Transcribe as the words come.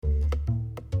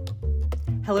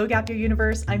Hello Gap Year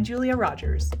Universe, I'm Julia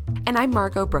Rogers. And I'm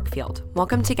Margot Brookfield.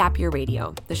 Welcome to Gap Year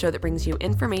Radio, the show that brings you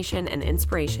information and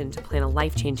inspiration to plan a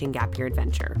life-changing gap year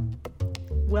adventure.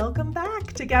 Welcome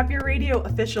back to Gap Year Radio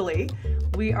officially.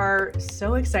 We are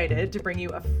so excited to bring you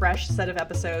a fresh set of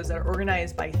episodes that are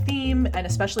organized by theme, and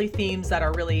especially themes that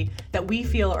we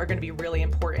feel are going to be really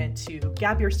important to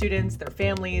gap year students, their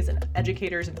families, and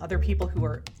educators, and other people who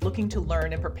are looking to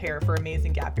learn and prepare for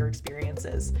amazing gap year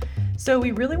experiences. So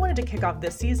we really wanted to kick off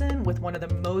this season with one of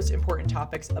the most important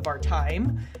topics of our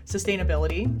time,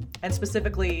 sustainability, and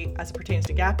specifically as it pertains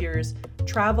to gap years,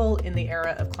 travel in the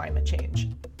era of climate change.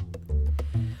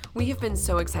 We have been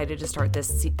so excited to start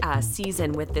this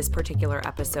season with this particular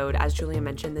episode. As Julia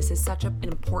mentioned, this is such an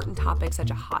important topic, such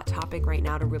a hot topic right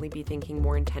now to really be thinking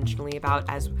more intentionally about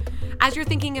as you're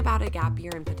thinking about a gap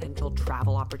year and potential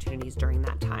travel opportunities during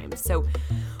that time. So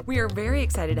we are very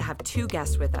excited to have two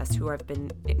guests with us who have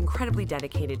been incredibly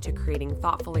dedicated to creating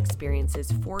thoughtful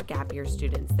experiences for gap year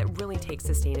students that really take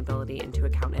sustainability into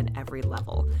account at every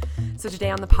level. So today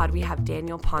on the pod, we have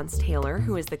Daniel Ponce-Taylor,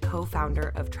 who is the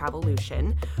co-founder of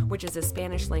Travolution, which is a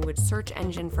Spanish language search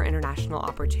engine for international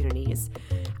opportunities,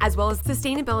 as well as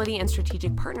Sustainability and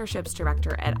Strategic Partnerships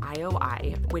Director at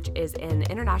IOI, which is an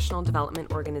international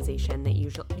development organization that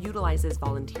utilizes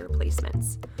volunteer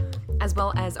placements, as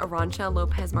well as Arantxa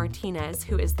López Martínez,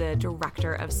 who is the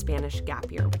Director of Spanish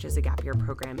Gap Year, which is a gap year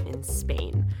program in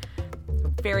Spain.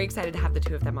 Very excited to have the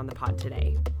two of them on the pod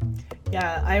today.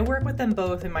 Yeah, I work with them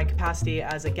both in my capacity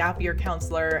as a gap year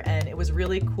counselor, and it was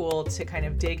really cool to kind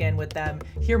of dig in with them,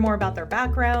 hear more about their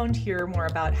background, hear more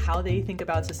about how they think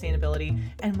about sustainability,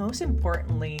 and most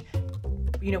importantly,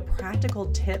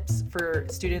 practical tips for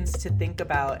students to think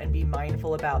about and be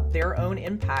mindful about their own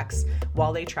impacts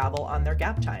while they travel on their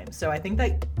gap time. So I think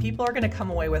that people are going to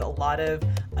come away with a lot of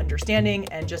understanding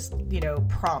and just,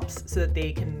 prompts so that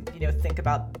they can, think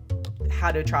about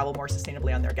how to travel more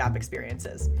sustainably on their gap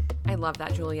experiences. I love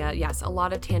that, Julia. Yes, a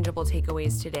lot of tangible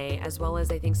takeaways today, as well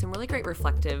as I think some really great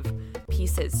reflective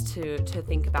pieces to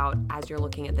think about as you're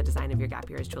looking at the design of your gap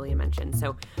year, as Julia mentioned.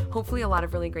 So hopefully a lot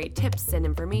of really great tips and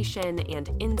information and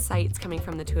insights coming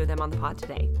from the two of them on the pod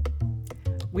today.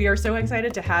 We are so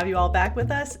excited to have you all back with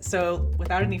us. So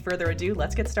without any further ado,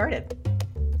 let's get started.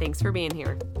 Thanks for being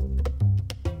here.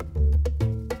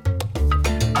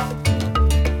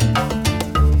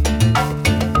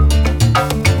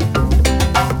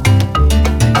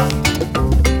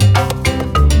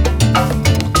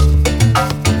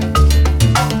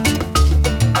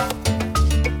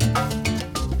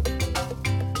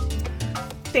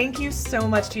 Thank you so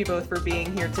much to you both for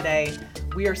being here today.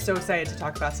 We are so excited to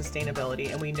talk about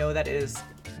sustainability, and we know that is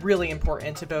really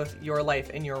important to both your life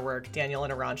and your work, Daniel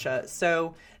and Arantxa.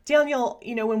 So Daniel,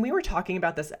 when we were talking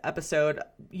about this episode,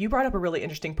 you brought up a really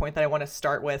interesting point that I want to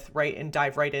start with and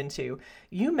dive right into.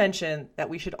 You mentioned that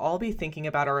we should all be thinking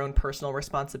about our own personal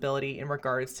responsibility in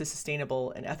regards to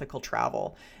sustainable and ethical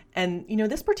travel. And,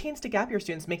 this pertains to gap year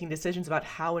students making decisions about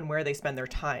how and where they spend their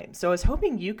time. So I was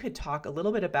hoping you could talk a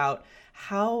little bit about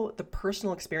how the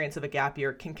personal experience of a gap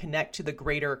year can connect to the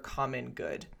greater common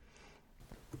good.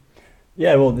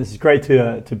 Yeah, well, this is great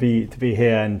to be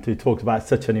here and to talk about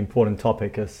such an important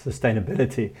topic as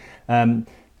sustainability.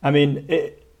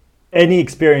 Any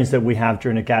experience that we have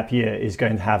during a gap year is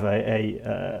going to have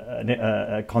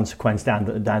a consequence down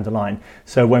the line.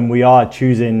 So when we are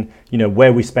choosing,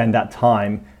 where we spend that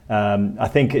time, I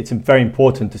think it's very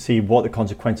important to see what the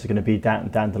consequences are going to be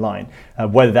down the line,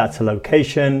 whether that's a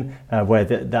location,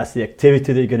 whether that's the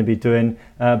activity that you're going to be doing,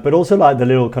 but also like the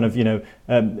little kind of,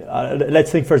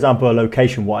 let's think, for example,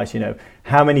 location-wise,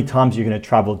 how many times you're going to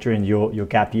travel during your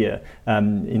gap year.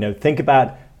 Think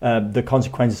about the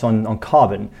consequences on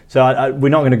carbon. So we're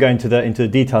not going to go into the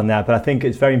detail now, but I think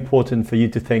it's very important for you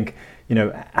to think,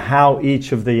 how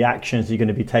each of the actions you're going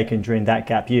to be taking during that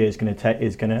gap year is going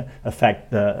to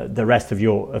affect the rest of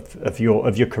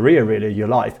your career, really, your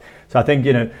life. So I think,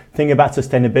 thinking about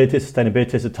sustainability.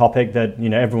 Sustainability is a topic that,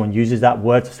 everyone uses that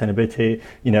word, sustainability,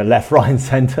 left, right, and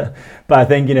center. But I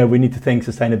think, we need to think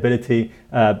sustainability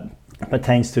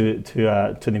pertains to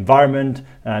the environment,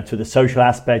 to the social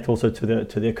aspect, also to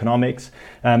the economics.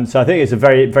 So I think it's a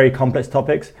very, very complex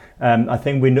topic. I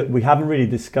think we haven't really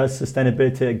discussed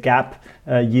sustainability at gap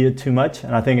year too much,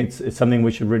 and I think it's something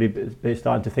we should really be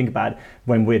starting to think about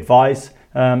when we advise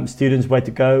students where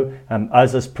to go.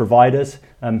 Us as providers,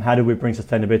 how do we bring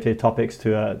sustainability topics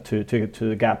to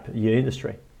the gap year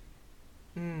industry?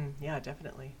 Yeah,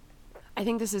 definitely. I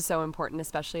think this is so important,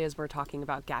 especially as we're talking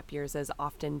about gap years as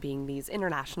often being these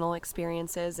international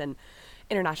experiences, and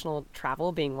international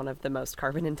travel being one of the most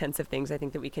carbon intensive things I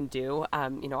think that we can do.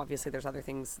 Obviously there's other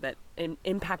things that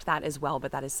impact that as well,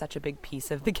 but that is such a big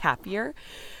piece of the gap year.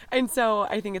 And so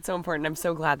I think it's so important. I'm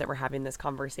so glad that we're having this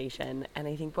conversation. And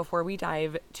I think before we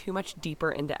dive too much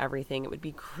deeper into everything, it would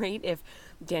be great if,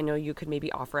 Daniel, you could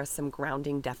maybe offer us some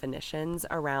grounding definitions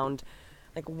around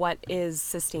like what is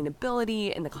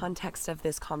sustainability in the context of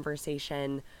this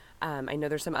conversation. I know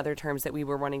there's some other terms that we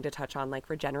were wanting to touch on, like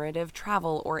regenerative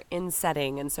travel or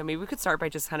insetting. And so maybe we could start by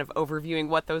just kind of overviewing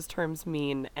what those terms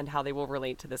mean and how they will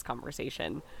relate to this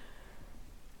conversation.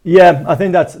 Yeah, I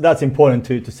think that's important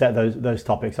to set those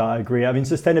topics. I agree. I mean,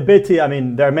 sustainability,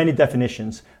 there are many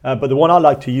definitions, but the one I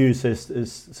like to use is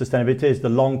sustainability is the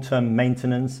long-term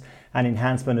maintenance and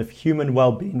enhancement of human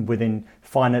well-being within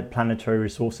finite planetary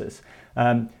resources.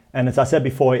 And as I said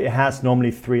before, it has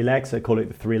normally three legs. I call it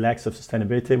the three legs of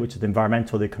sustainability, which is the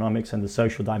environmental, the economics, and the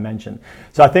social dimension.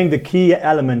 So I think the key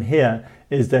element here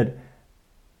is that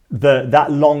that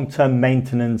long-term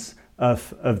maintenance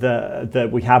of that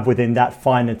we have within that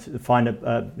finite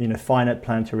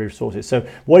planetary resources. So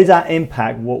what is our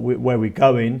impact? Where we're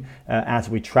going as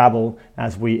we travel,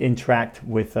 as we interact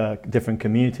with different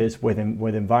communities, with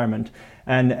environment,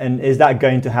 and is that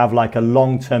going to have like a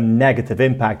long-term negative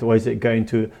impact, or is it going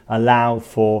to allow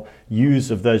for use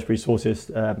of those resources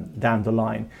down the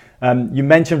line? You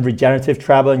mentioned regenerative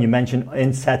travel and you mentioned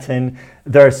insetting.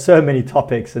 There are so many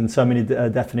topics and so many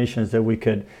definitions that we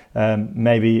could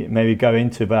maybe go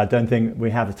into, but I don't think we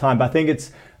have the time. But I think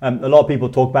it's a lot of people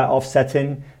talk about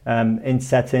offsetting,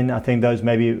 insetting. I think those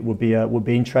maybe would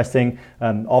be interesting.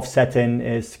 Offsetting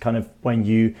is kind of when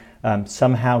you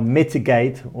somehow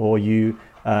mitigate, or you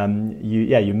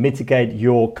mitigate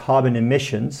your carbon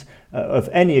emissions of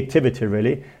any activity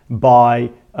really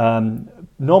by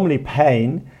normally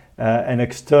paying an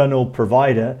external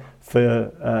provider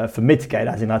for mitigate,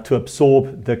 as in like to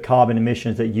absorb the carbon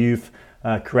emissions that you've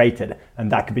created.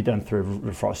 And that could be done through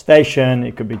reforestation,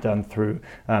 it could be done through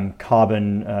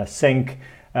carbon sink.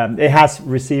 It has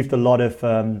received a lot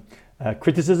of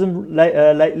criticism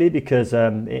lately because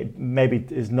it maybe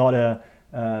is not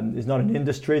an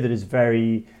industry that is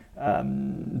very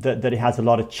that it has a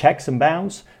lot of checks and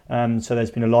bounds. So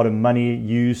there's been a lot of money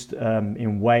used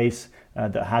in ways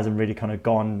that hasn't really kind of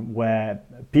gone where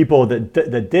people that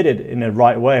did it in the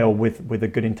right way or with the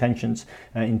good intentions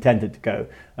intended to go.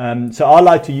 So I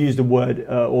like to use the word,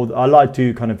 or I like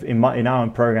to kind of in our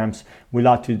own programs, we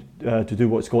like to do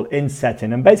what's called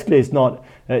insetting, and basically it's not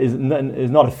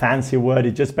a fancy word.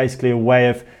 It's just basically a way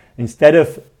of, instead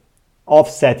of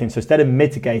offsetting, so instead of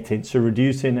mitigating, so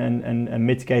reducing and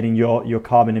mitigating your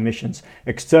carbon emissions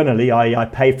externally, I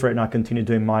pay for it and I continue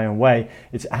doing my own way.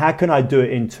 It's how can I do it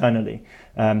internally?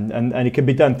 And it can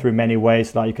be done through many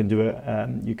ways. Like you can do it,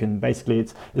 you can basically,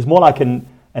 it's more like an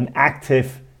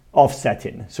active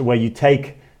offsetting. So where you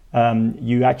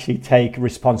actually take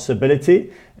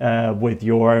responsibility with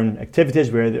your own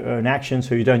activities, with your own actions,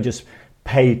 so you don't just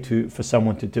pay for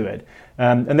someone to do it.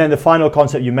 And then the final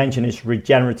concept you mentioned is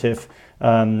regenerative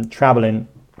traveling,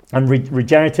 and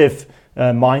regenerative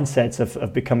mindsets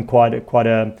have become quite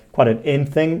an in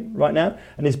thing right now.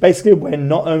 And it's basically when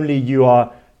not only you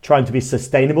are trying to be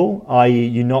sustainable, i.e.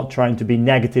 you're not trying to be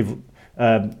negative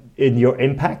in your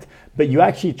impact, but you're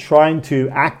actually trying to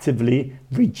actively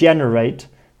regenerate,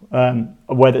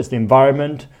 whether it's the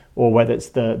environment or whether it's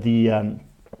the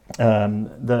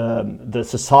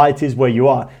societies where you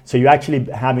are. So you're actually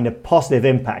having a positive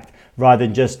impact rather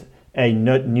than just a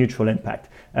neutral impact.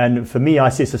 And for me, I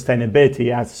see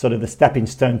sustainability as sort of the stepping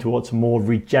stone towards a more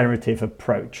regenerative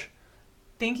approach.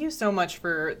 Thank you so much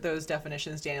for those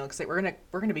definitions, Daniel, because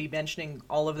we're gonna be mentioning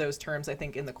all of those terms, I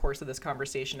think, in the course of this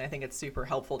conversation. I think it's super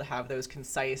helpful to have those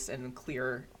concise and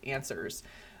clear answers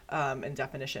and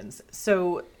definitions.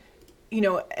 So,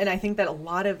 and I think that a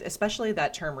lot of, especially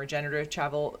that term regenerative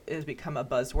travel, has become a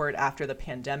buzzword after the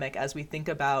pandemic, as we think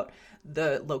about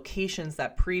the locations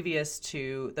that previous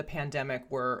to the pandemic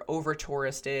were over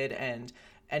touristed and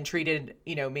treated,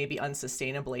 maybe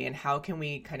unsustainably, and how can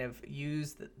we kind of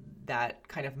use that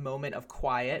kind of moment of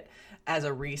quiet as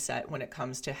a reset when it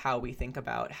comes to how we think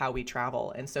about how we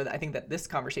travel. And so I think that this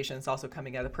conversation is also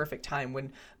coming at a perfect time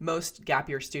when most gap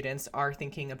year students are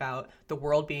thinking about the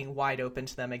world being wide open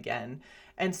to them again.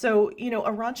 And so,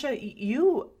 Arantxa,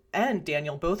 you and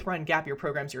Daniel both run gap year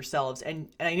programs yourselves. And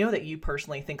I know that you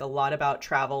personally think a lot about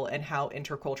travel and how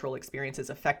intercultural experiences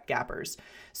affect gappers.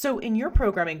 So in your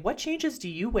programming, what changes do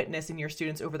you witness in your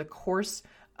students over the course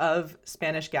of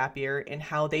Spanish gap year and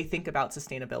how they think about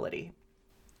sustainability?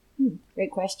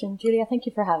 Great question, Julia. Thank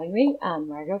you for having me, and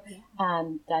Margot.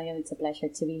 And Daniel, it's a pleasure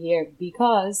to be here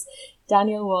because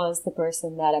Daniel was the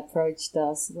person that approached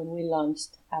us when we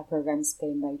launched our program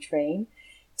Spain by Train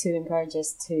to encourage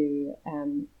us to,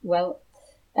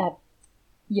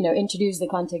 introduce the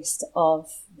context of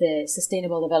the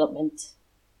Sustainable Development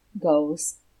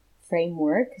Goals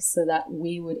framework so that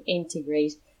we would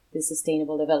integrate the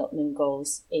Sustainable Development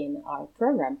Goals in our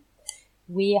program.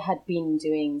 We had been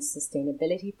doing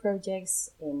sustainability projects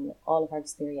in all of our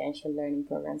experiential learning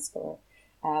programs for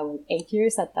 8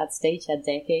 years at that stage, a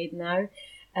decade now.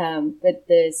 But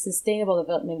the Sustainable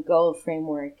Development Goal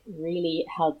framework really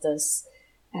helped us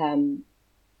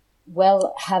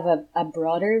have a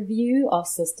broader view of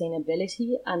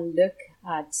sustainability and look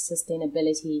at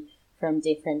sustainability from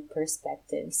different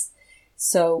perspectives.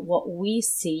 So what we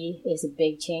see is a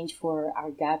big change for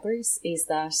our gappers is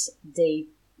that they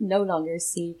no longer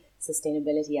see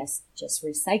sustainability as just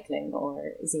recycling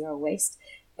or zero waste,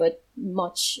 but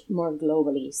much more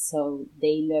globally. So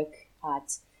they look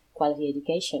at quality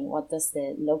education. What does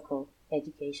the local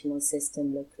educational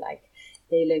system look like?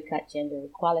 They look at gender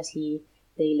equality.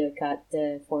 They look at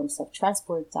the forms of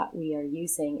transport that we are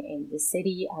using in the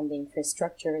city and the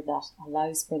infrastructure that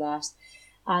allows for that.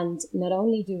 And not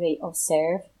only do they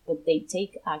observe, but they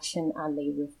take action and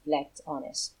they reflect on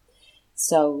it.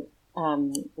 So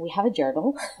we have a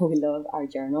journal. We love our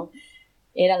journal.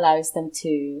 It allows them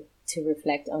to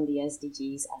reflect on the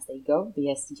SDGs as they go, the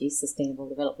SDGs, Sustainable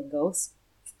Development Goals.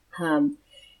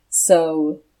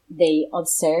 So they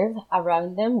observe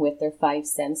around them with their 5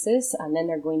 senses, and then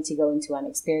they're going to go into an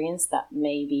experience that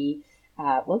may be,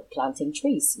 planting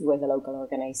trees with a local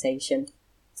organization.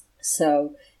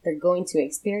 So they're going to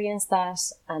experience that,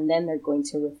 and then they're going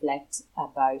to reflect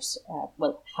about,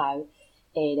 how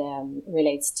it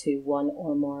relates to one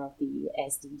or more of the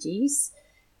SDGs.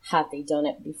 Have they done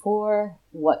it before?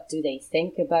 What do they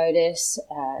think about it?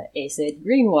 Is it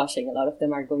greenwashing? A lot of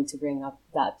them are going to bring up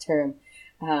that term.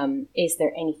 Is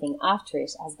there anything after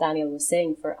it? As Daniel was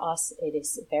saying, for us, it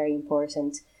is very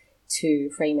important to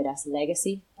frame it as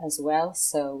legacy as well.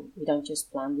 So we don't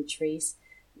just plant the trees,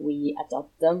 we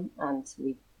adopt them, and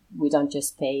we don't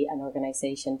just pay an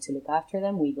organization to look after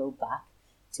them. We go back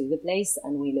to the place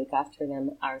and we look after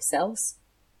them ourselves.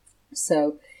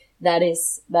 So that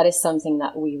is something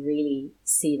that we really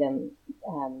see them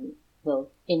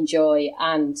will enjoy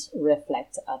and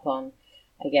reflect upon,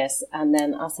 I guess. And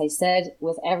then, as I said,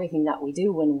 with everything that we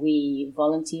do, when we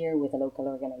volunteer with a local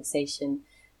organization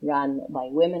run by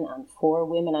women and for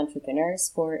women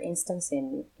entrepreneurs, for instance,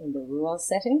 in the rural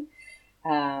setting,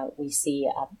 we see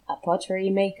a pottery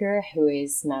maker who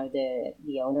is now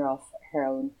the owner of her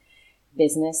own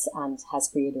business and has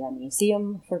created a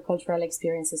museum for cultural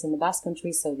experiences in the Basque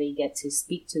Country, so they get to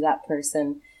speak to that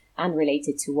person and relate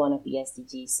it to one of the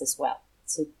SDGs as well.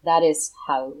 So that is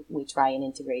how we try and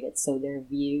integrate it, so their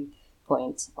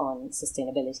viewpoint on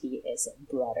sustainability is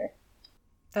broader.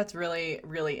 That's really,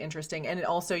 really interesting. And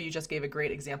also, you just gave a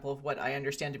great example of what I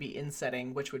understand to be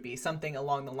insetting, which would be something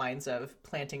along the lines of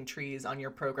planting trees on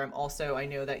your program. Also, I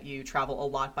know that you travel a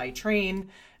lot by train.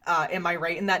 Am I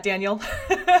right in that, Daniel?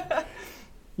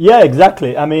 Yeah,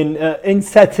 exactly. I mean,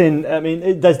 insetting,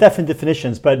 there's different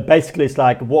definitions, but basically it's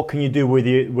like, what can you do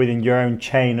within your own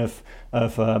chain of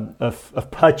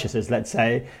purchases, let's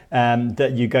say,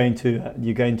 that you're going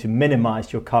to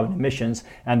minimize your carbon emissions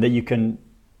and that you can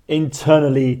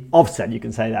internally offset, you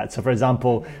can say that. So for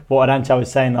example, what Arantxa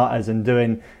was saying, as in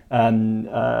doing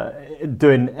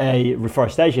a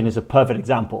reforestation is a perfect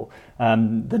example.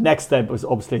 The next step was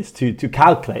obviously to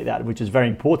calculate that, which is very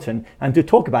important, and to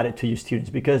talk about it to your students,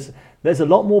 because there's a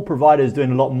lot more providers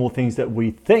doing a lot more things that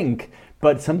we think,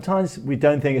 but sometimes we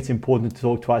don't think it's important to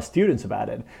talk to our students about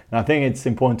it. And I think it's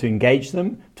important to engage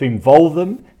them, to involve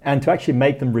them, and to actually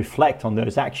make them reflect on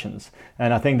those actions.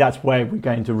 And I think that's where we're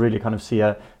going to really kind of see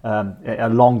a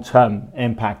long-term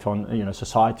impact on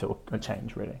societal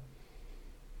change, really.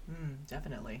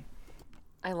 Definitely.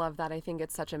 I love that. I think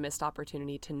it's such a missed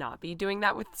opportunity to not be doing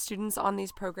that with students on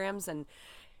these programs and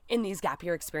in these gap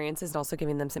year experiences, and also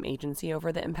giving them some agency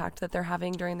over the impact that they're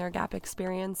having during their gap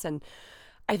experience. And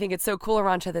I think it's so cool,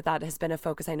 Arantxa, that has been a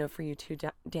focus, I know, for you too,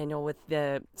 Daniel, with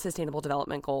the Sustainable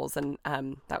Development Goals. And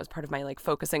that was part of my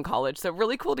focus in college. So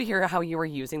really cool to hear how you were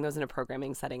using those in a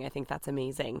programming setting. I think that's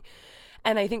amazing.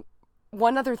 And I think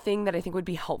one other thing that I think would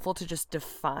be helpful to just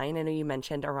define, I know you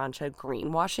mentioned, Arantxa,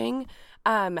 greenwashing.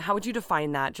 How would you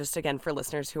define that, just again, for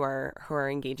listeners who are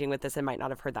engaging with this and might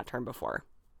not have heard that term before?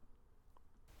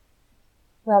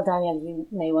 Well, Daniel, you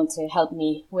may want to help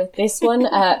me with this one.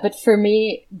 But for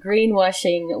me,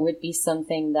 greenwashing would be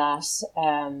something that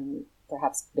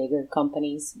perhaps bigger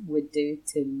companies would do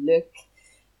to look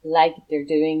like they're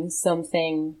doing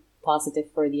something positive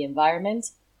for the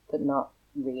environment, but not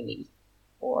really,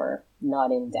 or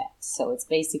not in depth. So it's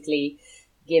basically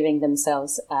giving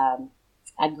themselves a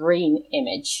green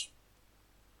image.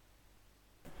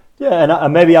 Yeah,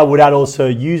 and maybe I would add also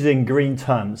using green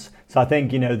terms. So I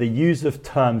think, the use of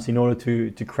terms in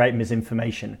order to create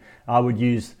misinformation, I would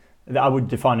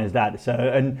define as that. So,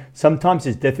 and sometimes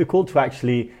it's difficult to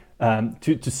actually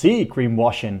to see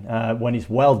greenwashing when it's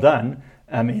well done.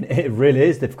 I mean, it really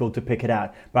is difficult to pick it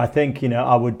out. But I think,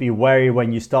 I would be wary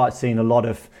when you start seeing a lot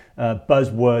of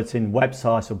buzzwords in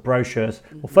websites or brochures.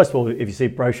 Well, first of all, if you see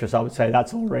brochures, I would say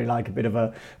that's already like a bit of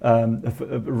a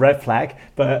red flag.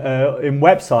 But in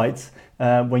websites,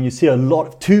 when you see a lot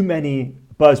of too many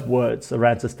buzzwords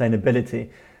around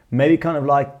sustainability, maybe kind of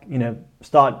like,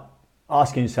 start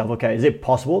asking yourself, okay, is it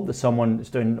possible that someone is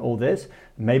doing all this?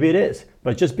 Maybe it is,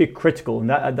 but just be critical. And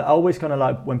that I always kind of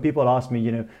like when people ask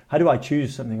me, how do I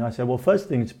choose something? I say, well, first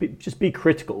thing is just be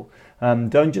critical.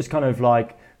 Don't just kind of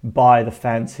like buy the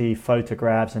fancy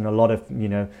photographs and a lot of,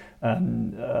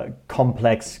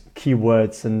 complex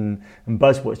keywords and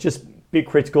buzzwords. Just be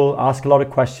critical, ask a lot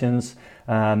of questions,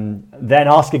 then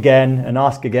ask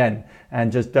again, and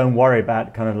just don't worry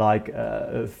about kind of like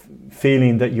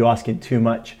feeling that you're asking too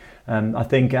much. I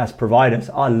think as providers,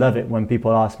 I love it when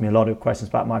people ask me a lot of questions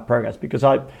about my programs, because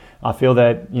I feel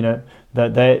that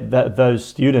that those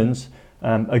students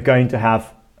are going to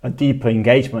have a deeper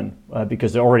engagement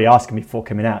because they're already asking me before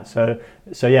coming out. So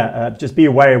yeah, just be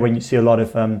aware when you see a lot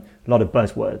of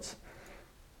buzzwords.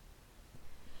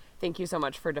 Thank you so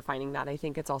much for defining that. I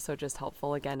think it's also just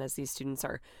helpful, again, as these students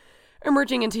are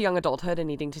emerging into young adulthood and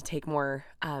needing to take more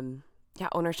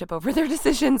ownership over their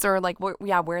decisions, or like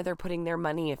where they're putting their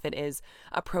money, if it is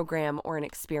a program or an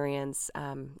experience,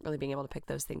 really being able to pick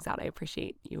those things out. I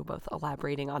appreciate you both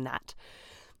elaborating on that.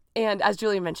 And as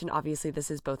Julia mentioned, obviously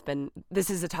this is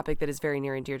a topic that is very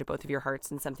near and dear to both of your hearts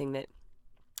and something that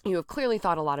you have clearly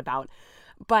thought a lot about.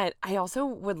 But I also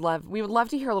we would love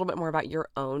to hear a little bit more about your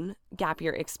own gap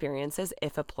year experiences,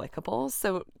 if applicable.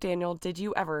 So Daniel, did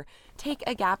you ever take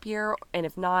a gap year? And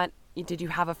if not, did you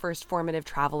have a first formative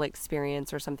travel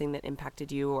experience or something that impacted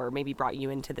you or maybe brought you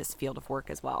into this field of work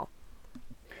as well?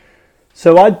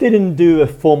 So I didn't do a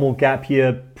formal gap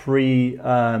year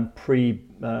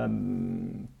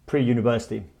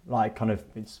pre-university, like kind of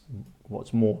it's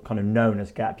what's more kind of known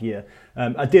as gap year.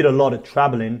 I did a lot of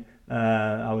traveling.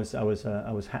 I was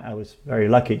very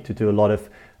lucky to do a lot of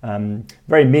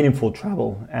very meaningful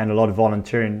travel and a lot of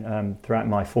volunteering throughout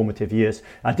my formative years.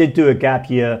 I did do a gap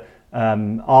year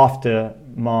after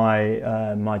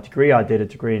my degree. I did a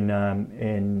degree in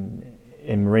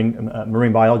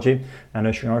marine biology and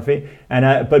oceanography,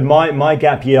 and but my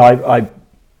gap year, I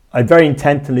very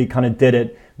intentionally kind of did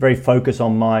it very focused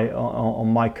on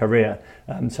my career.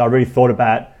 So I really thought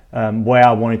about where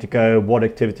I wanted to go, what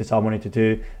activities I wanted to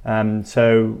do.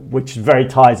 So which very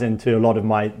ties into a lot of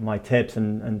my tips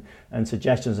and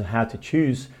suggestions on how to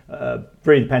choose.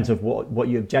 Really depends on what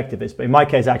your objective is. But in my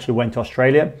case, I actually went to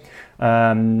Australia.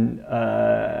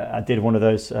 I did one of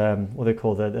those, what they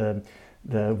call the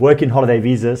working holiday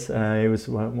visas. It was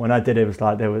when I did it, it was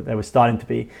like they were starting to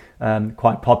be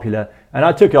quite popular, and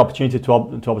I took the opportunity to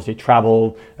obviously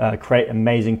travel, create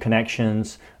amazing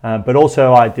connections, but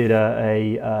also I did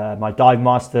my dive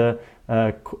master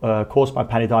course, my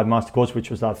PADI dive master course, which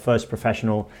was our first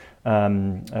professional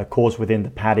course within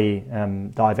the PADI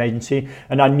dive agency,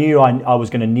 and I knew I was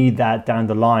going to need that down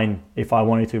the line if I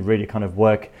wanted to really kind of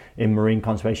work in marine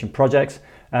conservation projects.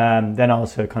 Then I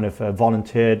also kind of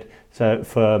volunteered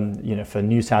for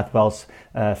New South Wales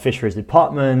Fisheries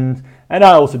Department, and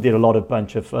I also did a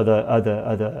bunch of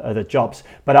other jobs.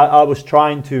 But I was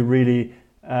trying to really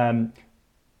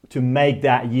to make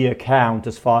that year count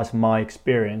as far as my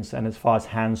experience and as far as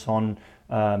hands-on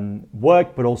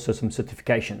work, but also some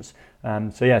certifications.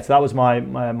 So that was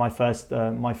my first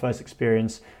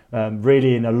experience,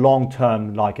 really in a long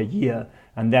term, like a year.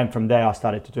 And then from there, I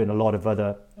started to do a lot of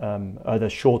other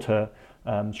shorter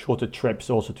trips,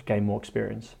 also to gain more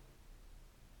experience.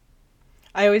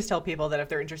 I always tell people that if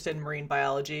they're interested in marine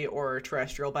biology or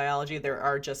terrestrial biology, there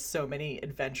are just so many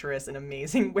adventurous and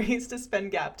amazing ways to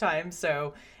spend gap time.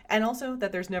 So, and also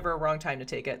that there's never a wrong time to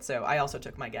take it. So I also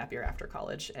took my gap year after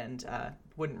college, and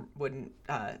wouldn't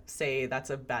say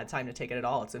that's a bad time to take it at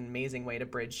all. It's an amazing way to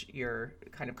bridge your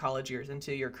kind of college years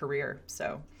into your career.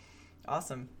 So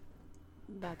awesome.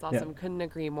 That's awesome. Yeah. Couldn't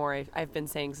agree more. I've been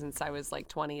saying since I was like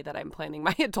 20 that I'm planning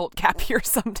my adult gap year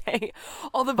someday.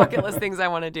 All the bucket list things I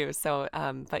want to do. So,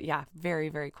 but yeah, very,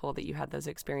 very cool that you had those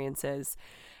experiences.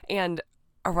 And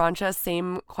Arantxa,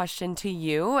 same question to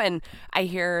you. And I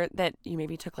hear that you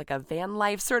maybe took like a van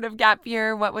life sort of gap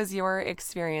year. What was your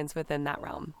experience within that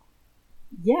realm?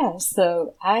 Yeah,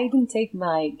 so I didn't take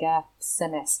my gap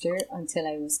semester until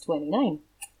I was 29.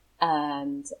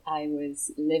 And I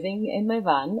was living in my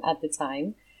van at the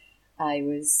time. I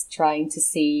was trying to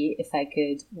see if I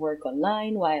could work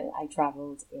online while I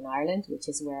traveled in Ireland, which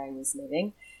is where I was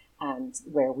living and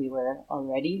where we were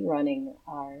already running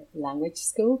our language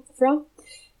school from.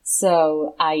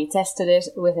 So I tested it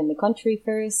within the country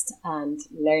first and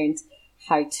learned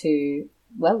how to,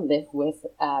 live with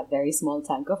a very small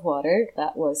tank of water.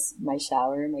 That was my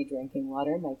shower, my drinking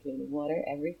water, my cleaning water,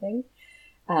 everything.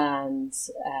 And,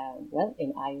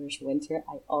 in Irish winter,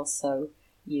 I also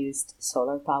used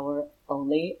solar power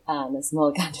only and a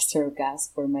small canister of gas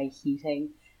for my heating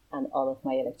and all of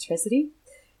my electricity.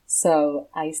 So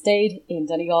I stayed in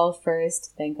Donegal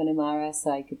first, then Connemara,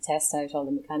 so I could test out all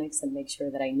the mechanics and make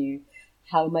sure that I knew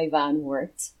how my van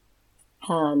worked.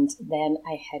 And then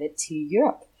I headed to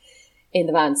Europe in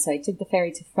the van. So I took the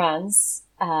ferry to France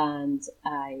and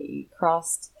I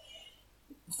crossed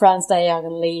France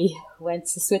diagonally, went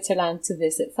to Switzerland to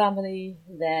visit family.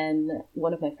 Then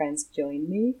one of my friends joined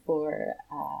me for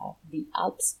the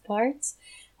Alps part,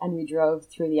 and we drove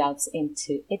through the Alps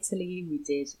into Italy. We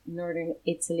did northern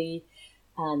Italy,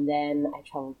 and then I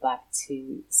traveled back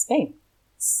to Spain.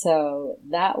 So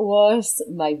that was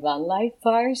my van life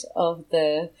part of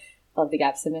the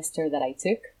gap semester that I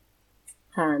took,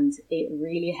 and it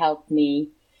really helped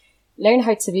me learn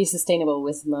how to be sustainable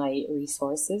with my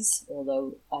resources,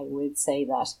 although I would say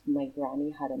that my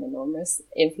granny had an enormous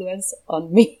influence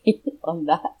on me on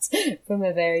that from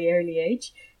a very early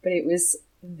age. But it was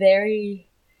very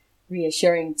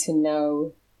reassuring to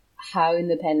know how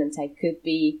independent I could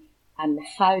be and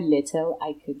how little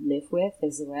I could live with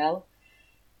as well.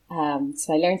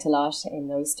 So I learned a lot in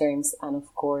those terms, and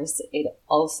of course it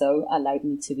also allowed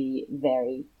me to be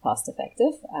very cost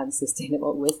effective and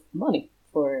sustainable with money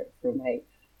for my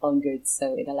own goods.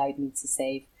 So it allowed me to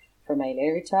save for my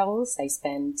later travels. I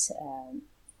spent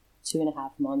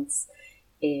 2.5 months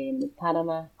in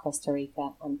Panama, Costa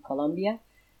Rica, and Colombia.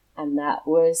 And that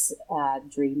was a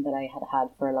dream that I had had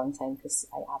for a long time because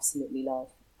I absolutely love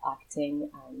acting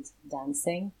and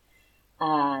dancing.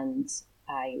 And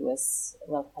I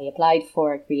applied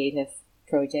for a creative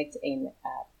project in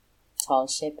a tall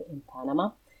ship in Panama.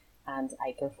 And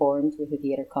I performed with a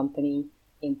theater company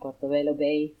in Portobello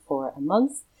Bay for a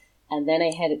month. And then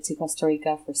I headed to Costa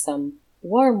Rica for some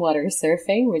warm water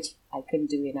surfing, which I couldn't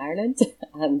do in Ireland.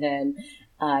 And then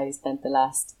I spent the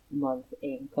last month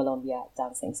in Colombia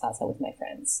dancing salsa with my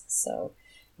friends. So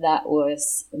that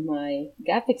was my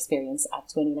gap experience at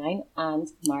 29. And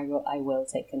Margot, I will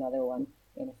take another one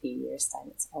in a few years' time.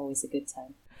 It's always a good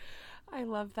time. I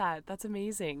love that. That's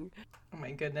amazing. Oh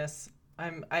my goodness.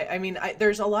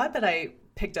 There's a lot that I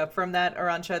picked up from that,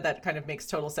 Arantxa, that kind of makes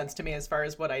total sense to me as far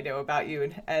as what I know about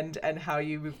you and how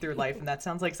you move through life. And that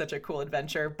sounds like such a cool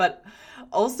adventure. But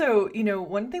also,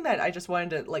 one thing that I just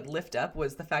wanted to lift up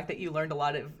was the fact that you learned a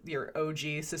lot of your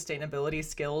OG sustainability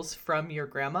skills from your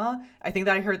grandma. I think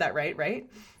that I heard that right?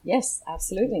 Yes,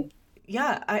 absolutely.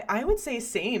 Yeah, I would say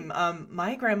same.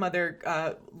 My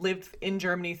grandmother lived in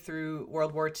Germany through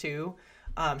World War II.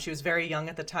 She was very young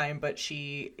at the time, but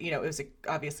she, it was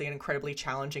obviously an incredibly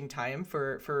challenging time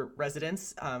for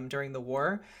residents during the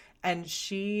war. And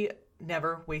she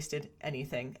never wasted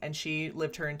anything. And she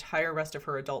lived her entire rest of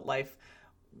her adult life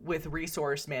with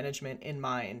resource management in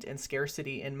mind and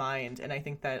scarcity in mind. And I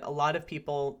think that a lot of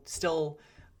people still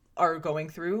are going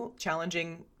through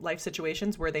challenging life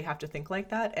situations where they have to think like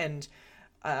that. And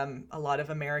a lot of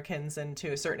Americans and to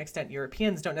a certain extent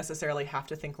Europeans don't necessarily have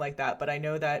to think like that. But I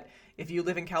know that if you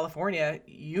live in California,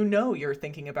 you're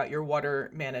thinking about your water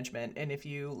management. And if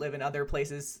you live in other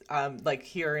places, like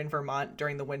here in Vermont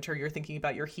during the winter, you're thinking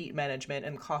about your heat management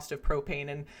and cost of propane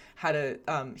and how to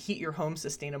heat your home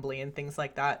sustainably and things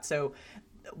like that. So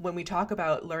when we talk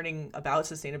about learning about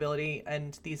sustainability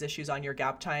and these issues on your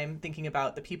gap time, thinking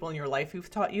about the people in your life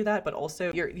who've taught you that, but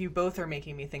also you both are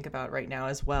making me think about right now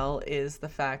as well, is the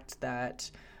fact that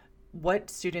what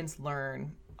students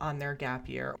learn on their gap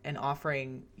year and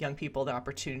offering young people the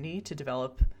opportunity to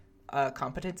develop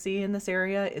competency in this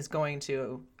area is going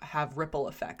to have ripple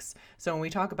effects. So when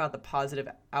we talk about the positive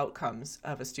outcomes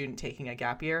of a student taking a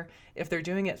gap year, if they're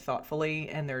doing it thoughtfully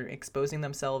and they're exposing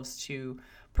themselves to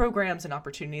programs and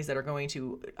opportunities that are going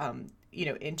to,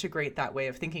 integrate that way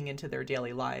of thinking into their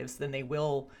daily lives, then they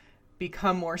will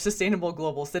become more sustainable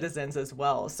global citizens as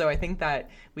well. So I think that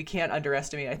we can't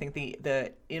underestimate, I think,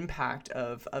 the impact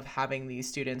of having these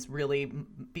students really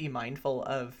be mindful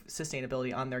of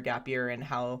sustainability on their gap year and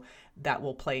how that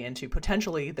will play into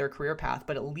potentially their career path,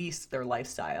 but at least their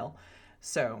lifestyle.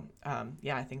 So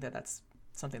I think that that's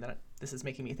something that this is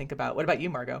making me think about. What about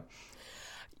you, Margot?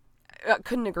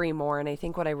 Couldn't agree more. And I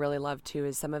think what I really love too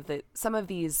is some of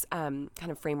these kind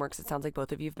of frameworks it sounds like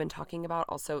both of you have been talking about.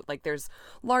 Also, like, there's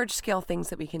large scale things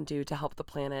that we can do to help the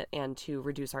planet and to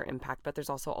reduce our impact, but there's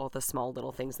also all the small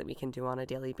little things that we can do on a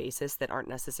daily basis that aren't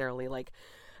necessarily like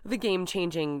the game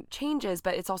changing changes,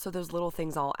 but it's also those little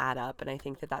things all add up. And I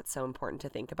think that that's so important to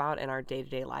think about in our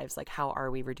day-to-day lives. Like, how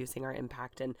are we reducing our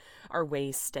impact and our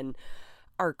waste and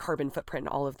our carbon footprint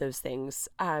and all of those things.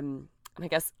 And I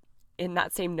guess in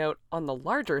that same note, on the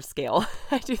larger scale,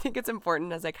 I do think it's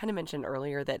important, as I kind of mentioned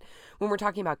earlier, that when we're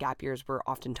talking about gap years, we're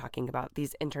often talking about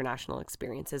these international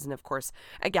experiences. And of course,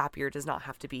 a gap year does not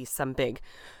have to be some big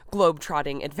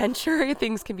globe-trotting adventure.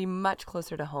 Things can be much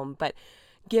closer to home. But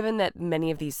given that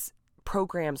many of these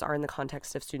programs are in the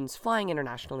context of students flying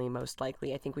internationally, most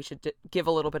likely, I think we should give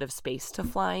a little bit of space to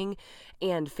flying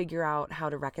and figure out how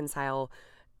to reconcile,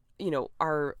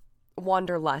 our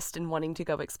wanderlust and wanting to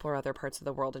go explore other parts of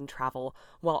the world and travel,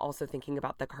 while also thinking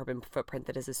about the carbon footprint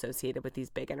that is associated with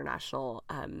these big international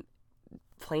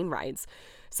plane rides.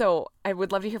 So I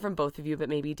would love to hear from both of you, but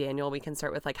maybe Daniel, we can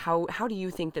start with, like, how do you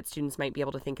think that students might be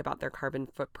able to think about their carbon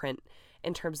footprint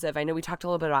in terms of, I know we talked a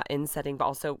little bit about insetting, but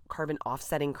also carbon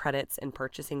offsetting credits and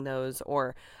purchasing those,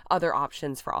 or other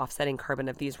options for offsetting carbon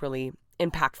of these really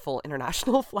impactful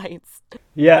international flights.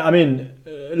 Yeah, I mean,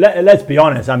 let's be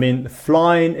honest. I mean,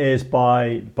 flying is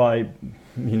by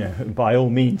all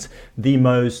means the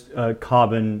most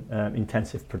carbon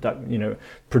intensive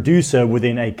producer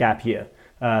within a gap year,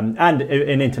 and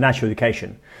in international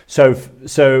education. So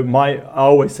I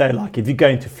always say, like, if you're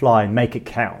going to fly, make it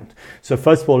count. So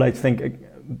first of all, let's think,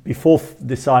 before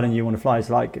deciding you want to fly, is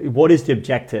like, what is the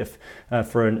objective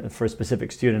for a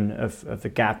specific student of the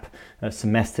gap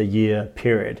semester year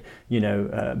period?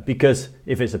 Because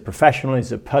if it's a professional,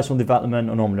 it's a personal development,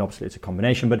 or normally obviously it's a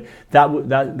combination, but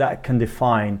that can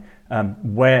define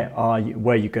where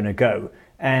you're going to go.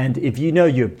 And if you know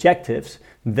your objectives,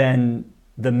 then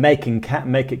the make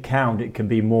it count, it can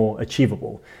be more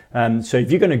achievable. So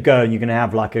if you're going to go and you're going to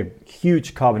have like a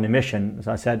huge carbon emission, as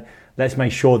I said, let's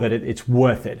make sure that it's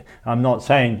worth it. I'm not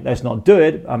saying let's not do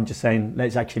it. I'm just saying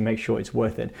let's actually make sure it's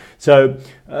worth it. So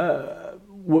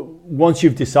once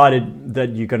you've decided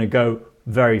that you're going to go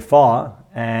very far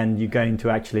and you're going to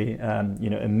actually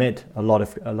emit a lot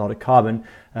of carbon,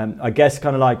 I guess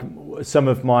kind of like some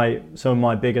of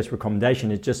my biggest recommendation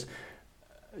is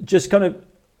just kind of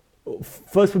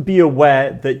first would be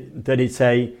aware that it's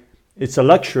a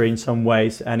luxury in some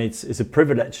ways, and it's a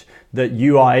privilege that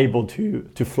you are able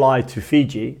to fly to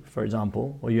Fiji, for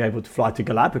example, or you're able to fly to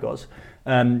Galapagos,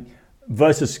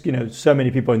 versus so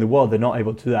many people in the world, they're not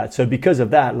able to do that. So because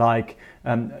of that, like,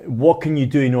 what can you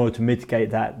do in order to mitigate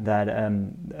that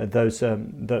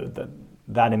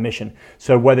emission?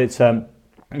 So whether it's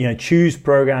choose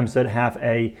programs that have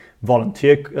a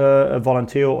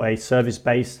volunteer or a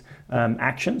service-based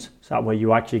actions, so that way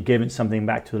you're actually giving something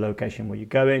back to the location where you're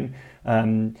going.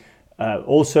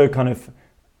 Also, kind of,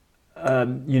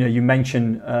 you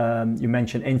mentioned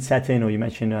insetting, or you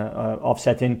mentioned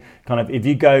offsetting. Kind of, if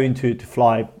you go into to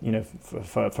fly,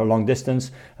 for a long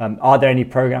distance, are there any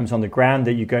programs on the ground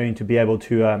that you're going to be able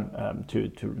to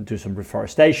do some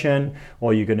reforestation,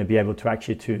 or you're going to be able to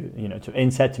actually to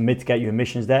inset to mitigate your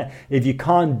emissions there? If you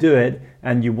can't do it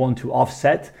and you want to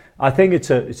offset, I think it's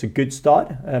a good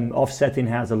start. Offsetting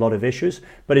has a lot of issues,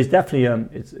 but it's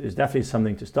definitely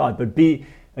something to start. But be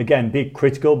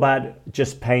critical about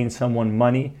just paying someone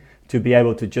money to be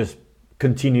able to just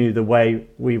continue the way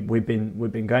we've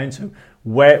been going. So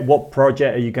what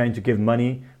project are you going to give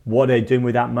money? What are they doing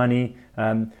with that money?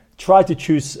 Try to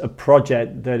choose a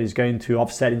project that is going to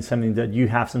offset in something that you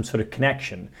have some sort of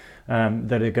connection,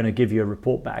 that are going to give you a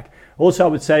report back. Also, I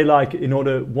would say, like,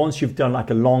 once you've done like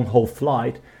a long haul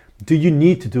flight, do you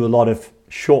need to do a lot of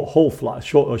shorter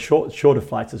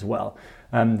flights as well?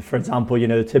 For example,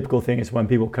 the typical thing is when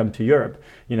people come to Europe,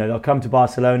 they'll come to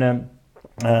Barcelona,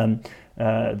 they'll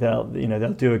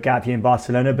do a gap year in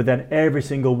Barcelona, but then every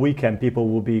single weekend people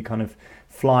will be kind of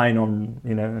flying on,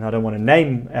 and I don't want to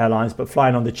name airlines, but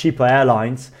flying on the cheaper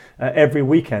airlines every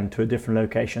weekend to a different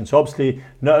location. So obviously,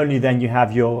 not only then you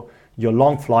have your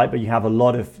long flight, but you have a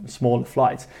lot of smaller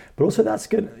flights. But also that's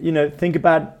good, think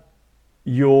about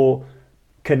your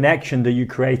connection that you're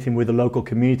creating with the local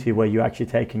community where you're actually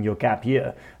taking your gap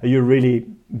year. Are you really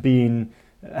being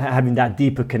having that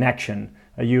deeper connection?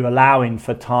 Are you allowing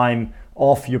for time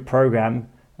off your program,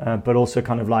 but also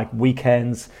kind of like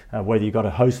weekends, whether you've got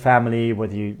a host family,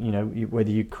 whether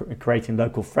you're creating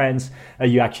local friends? Are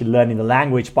you actually learning the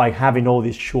language by having all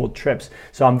these short trips?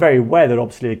 So I'm very aware that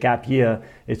obviously a gap year,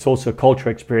 it's also a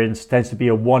cultural experience, tends to be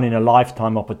a one in a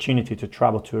lifetime opportunity to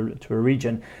travel to a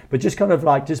region. But just kind of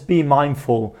like, just be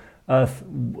mindful of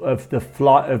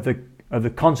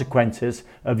the consequences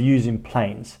of using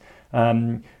planes.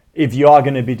 If you are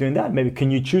going to be doing that, maybe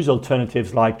can you choose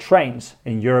alternatives like trains?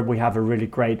 In Europe, we have a really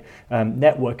great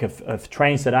network of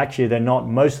trains that actually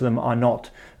most of them are not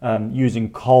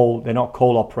using coal. They're not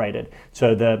coal operated.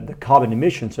 So the carbon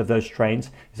emissions of those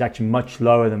trains is actually much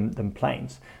lower than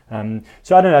planes.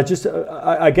 So I don't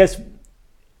know, I guess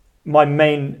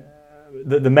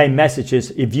the main message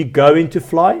is, if you go into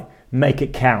fly, make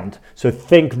it count. So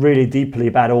think really deeply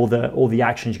about all the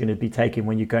actions you're going to be taking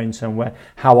when you're going somewhere,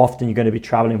 how often you're going to be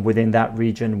traveling within that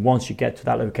region. Once you get to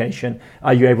that location,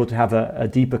 are you able to have a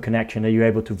deeper connection? Are you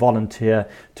able to volunteer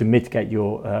to mitigate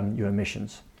your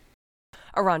emissions?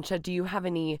 Arantxa, do you have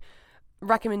any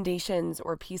recommendations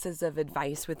or pieces of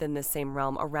advice within the same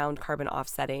realm around carbon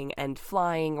offsetting and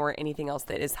flying, or anything else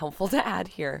that is helpful to add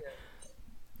here?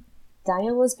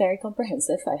 Daniel was very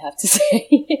comprehensive, I have to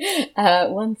say.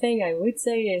 One thing I would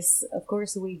say is, of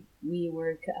course, we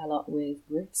work a lot with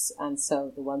groups, and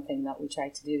so the one thing that we try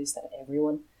to do is that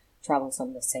everyone travels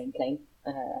on the same plane,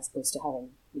 as opposed to having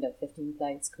 15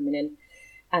 flights coming in.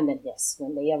 And then yes,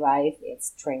 when they arrive,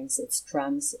 it's trains, it's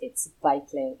trams, it's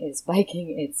biking,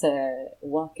 it's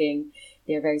walking.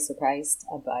 They're very surprised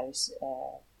about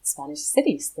Spanish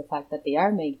cities, the fact that they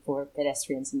are made for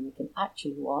pedestrians and you can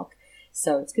actually walk.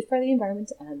 So it's good for the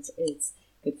environment and it's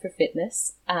good for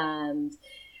fitness. And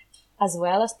as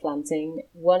well as planting,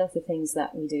 one of the things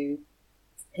that we do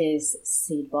is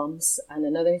seed bombs. And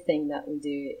another thing that we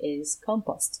do is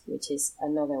compost, which is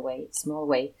another small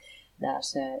way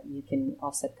that you can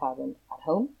offset carbon at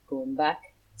home, going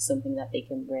back, something that they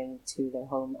can bring to their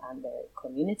home and their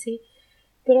community.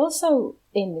 But also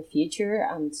in the future,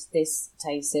 and this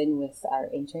ties in with our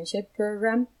internship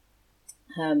program,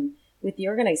 with the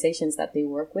organizations that they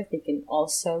work with, they can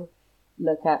also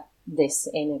look at this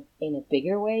in a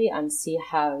bigger way and see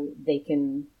how they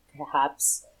can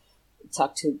perhaps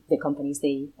talk to the companies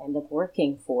they end up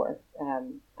working for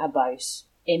about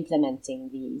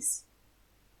implementing these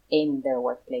in their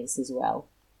workplace as well.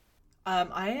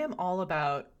 I am all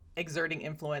about exerting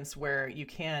influence where you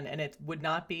can, and it would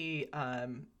not be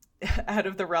out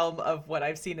of the realm of what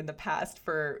I've seen in the past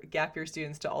for gap year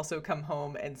students to also come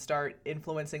home and start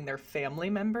influencing their family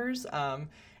members.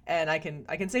 And I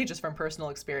can say just from personal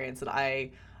experience that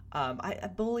I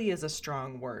bully is a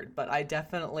strong word, but I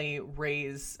definitely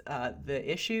raise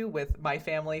the issue with my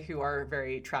family, who are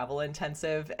very travel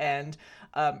intensive, and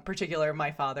particular my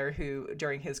father, who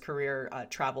during his career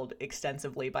traveled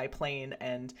extensively by plane.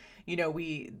 And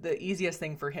the easiest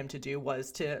thing for him to do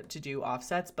was to do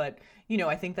offsets, but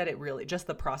I think that it really, just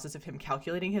the process of him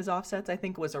calculating his offsets, I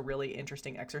think was a really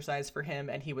interesting exercise for him,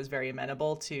 and he was very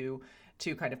amenable to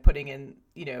kind of putting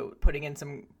in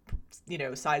some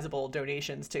sizable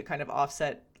donations to kind of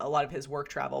offset a lot of his work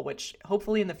travel, which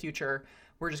hopefully in the future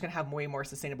we're just going to have way more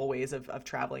sustainable ways of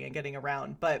traveling and getting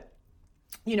around. But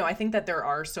I think that there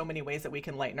are so many ways that we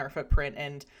can lighten our footprint.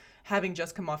 And having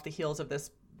just come off the heels of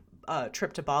this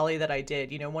trip to Bali that I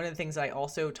did, one of the things that I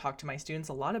also talk to my students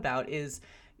a lot about is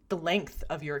the length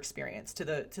of your experience, to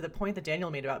the point that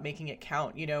Daniel made about making it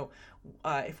count.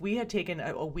 If we had taken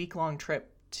a week-long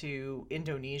trip to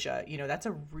Indonesia,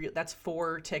 that's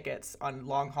 4 tickets on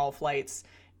long haul flights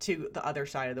to the other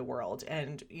side of the world.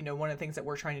 And one of the things that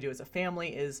we're trying to do as a family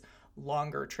is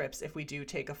longer trips. If we do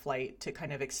take a flight, to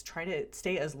kind of try to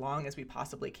stay as long as we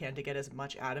possibly can, to get as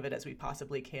much out of it as we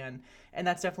possibly can. And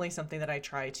that's definitely something that I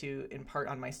try to impart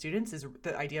on my students, is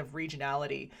the idea of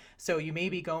regionality. So you may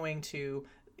be going to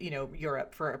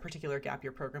Europe for a particular gap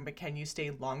year program, but can you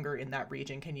stay longer in that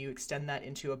region? Can you extend that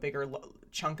into a bigger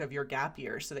chunk of your gap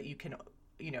year so that you can,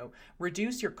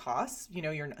 reduce your costs,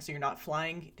 so you're not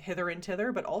flying hither and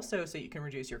thither, but also so you can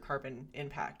reduce your carbon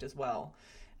impact as well.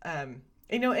 And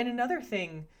another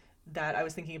thing that I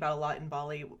was thinking about a lot in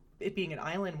Bali, it being an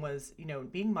island, was,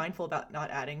 being mindful about not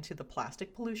adding to the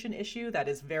plastic pollution issue that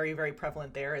is very, very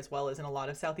prevalent there, as well as in a lot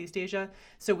of Southeast Asia.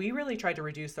 So we really tried to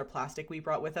reduce the plastic we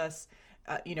brought with us.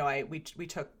 We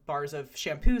took bars of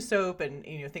shampoo soap and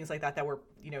things like that were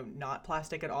not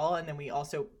plastic at all, and then we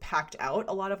also packed out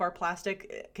a lot of our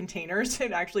plastic containers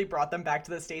and actually brought them back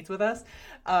to the States with us,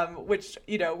 which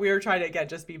we were trying to, again,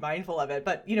 just be mindful of it.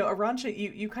 But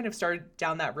Arantxa, you kind of started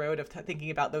down that road of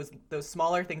thinking about those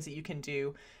smaller things that you can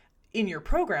do in your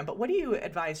program, but what do you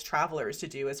advise travelers to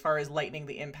do as far as lightening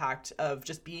the impact of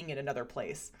just being in another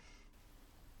place?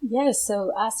 Yes,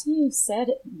 so as you said,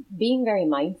 being very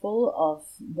mindful of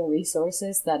the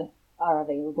resources that are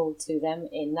available to them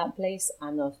in that place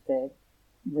and of the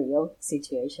real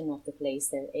situation of the place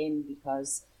they're in,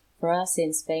 because for us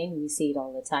in Spain, we see it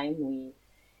all the time. We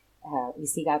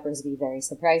see gappers be very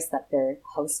surprised that their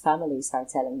host families are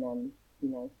telling them,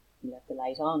 you left the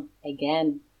light on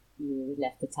again, you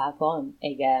left the tap on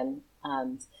again.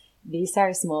 And these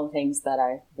are small things that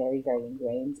are very, very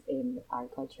ingrained in our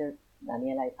culture.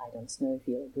 Daniel, I don't know if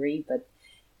you agree, but,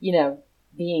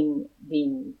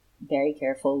 being very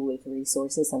careful with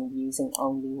resources and using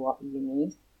only what you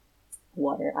need,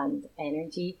 water and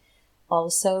energy.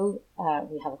 Also,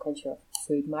 we have a culture of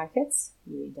food markets.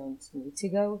 You don't need to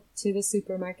go to the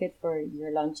supermarket for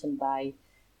your lunch and buy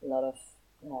a lot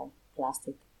of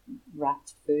plastic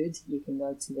wrapped food. You can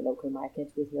go to the local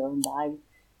market with your own bag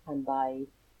and buy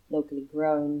locally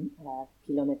grown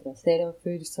kilometro cero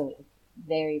food. So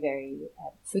very, very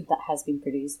food that has been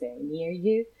produced very near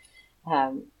you.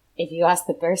 If you ask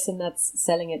the person that's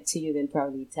selling it to you, they'll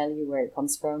probably tell you where it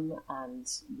comes from, and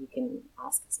you can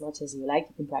ask as much as you like.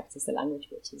 You can practice the language,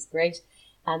 which is great.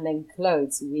 And then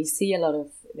clothes. We see a lot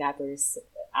of gappers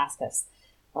ask us,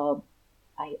 oh,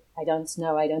 I don't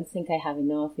know. I don't think I have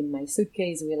enough in my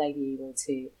suitcase. Will I be able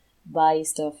to buy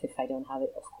stuff? If I don't have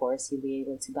it, of course, you'll be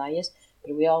able to buy it.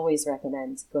 But we always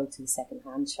recommend go to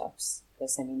second-hand shops,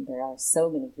 because, there are so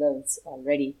many clothes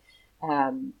already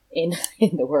in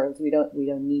the world. We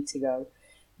don't need to go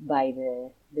buy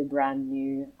the brand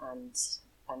new,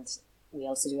 and we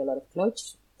also do a lot of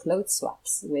clothes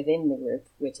swaps within the group,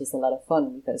 which is a lot of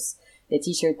fun, because the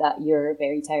t-shirt that you're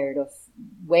very tired of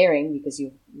wearing because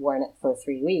you've worn it for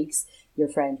 3 weeks, your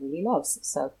friend really loves.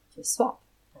 So just swap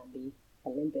and be a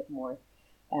little bit more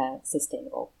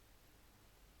sustainable.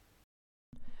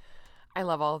 I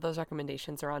love all of those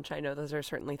recommendations, Arantxa. I know those are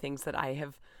certainly things that I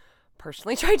have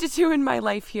personally tried to do in my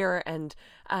life here. And,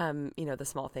 the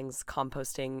small things,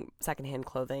 composting, secondhand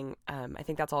clothing, I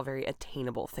think that's all very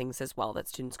attainable things as well that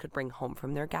students could bring home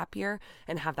from their gap year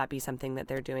and have that be something that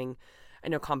they're doing. I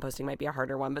know composting might be a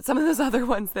harder one, but some of those other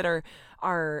ones that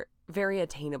are very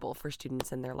attainable for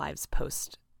students in their lives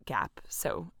post-gap.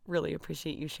 So really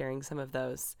appreciate you sharing some of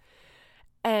those.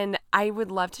 And I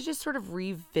would love to just sort of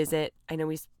revisit, I know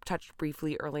we touched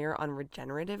briefly earlier on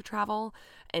regenerative travel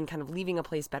and kind of leaving a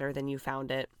place better than you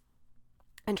found it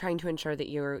and trying to ensure that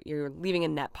you're leaving a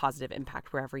net positive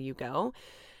impact wherever you go.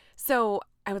 So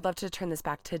I would love to turn this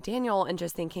back to Daniel and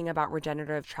just thinking about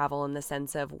regenerative travel in the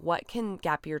sense of what can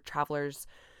gap year travelers,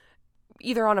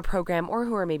 either on a program or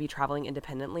who are maybe traveling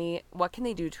independently, what can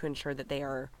they do to ensure that they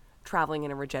are traveling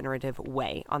in a regenerative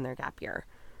way on their gap year?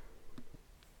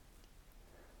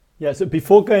 Yeah, so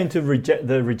before going to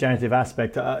the regenerative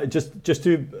aspect, just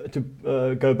to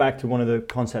go back to one of the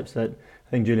concepts that I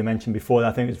think Julia mentioned before, that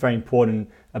I think is very important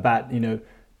about,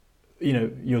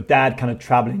 your dad kind of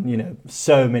traveling,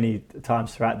 so many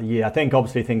times throughout the year. I think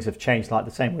obviously things have changed, like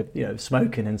the same with,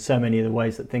 smoking and so many of the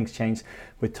ways that things change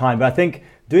with time. But I think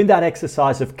doing that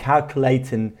exercise of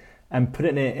calculating and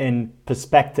putting it in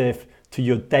perspective to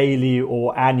your daily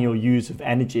or annual use of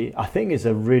energy, I think is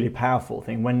a really powerful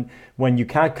thing. When you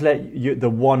calculate the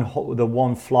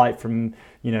one flight from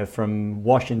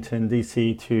Washington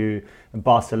DC to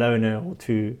Barcelona or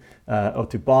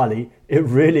to Bali, it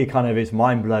really kind of is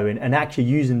mind blowing. And actually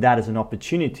using that as an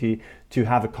opportunity to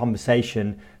have a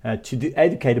conversation, to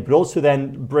educate it, but also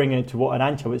then bring it to what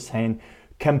Arantxa was saying,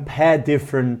 compare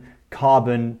different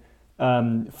carbon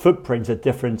footprints that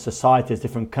different societies,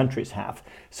 different countries have.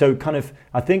 So kind of,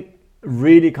 I think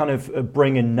really kind of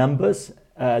bringing numbers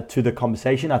to the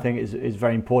conversation, I think is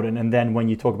very important. And then when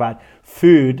you talk about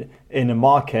food in a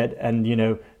market and,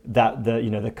 that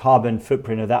the carbon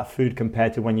footprint of that food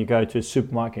compared to when you go to a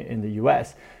supermarket in the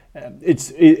US,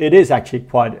 it is actually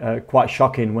quite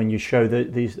shocking when you show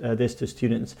this to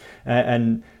students.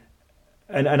 And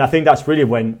I think that's really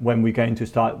when we're going to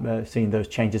start seeing those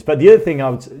changes. But the other thing I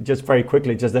would just very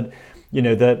quickly, just that,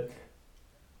 that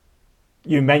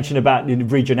you mentioned about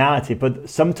regionality, but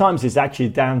sometimes it's actually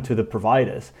down to the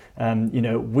providers.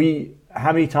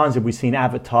 How many times have we seen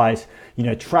advertised,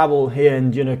 travel here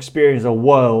and, experience a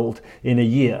world in a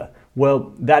year?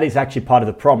 Well, that is actually part of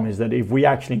the problem, is that if we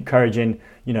actually encouraging,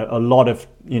 a lot of,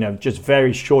 just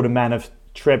very short amount of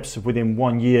trips within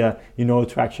 1 year in order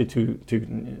to actually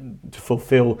to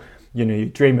fulfill your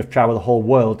dream of travel the whole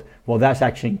world, well, that's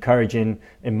actually encouraging,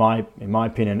 in my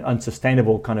opinion,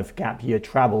 unsustainable kind of gap year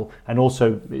travel, and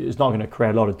also it's not going to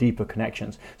create a lot of deeper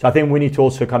connections. So I think we need to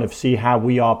also kind of see how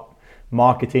we are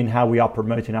marketing, how we are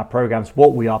promoting our programs,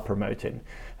 what we are promoting,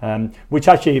 which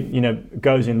actually,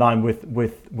 goes in line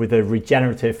with a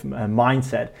regenerative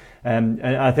mindset. And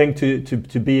I think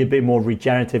to be a bit more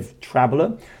regenerative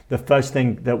traveler, the first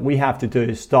thing that we have to do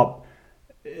is stop.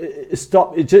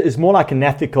 It's more like an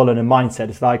ethical and a mindset.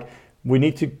 It's like we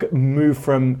need to move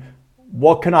from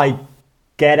what can I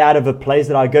get out of a place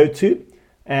that I go to,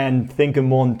 and think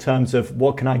more in terms of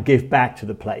what can I give back to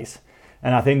the place.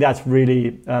 And I think that's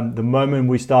really the moment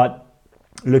we start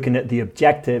looking at the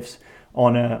objectives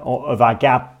of our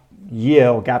gap year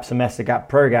or gap semester, gap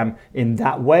program in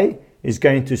that way, is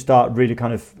going to start really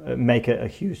kind of make a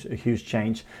huge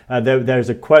change. There's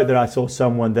a quote that I saw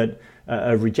someone that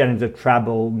regenerative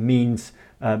travel means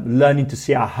learning to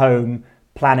see our home,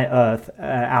 planet Earth,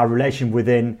 our relation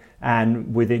within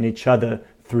and within each other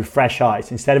through fresh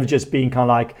eyes, instead of just being kind of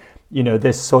like,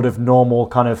 this sort of normal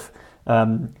kind of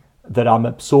that I'm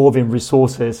absorbing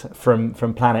resources from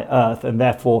planet Earth, and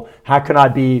therefore how can I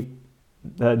be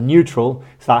neutral?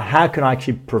 So how can I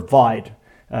actually provide?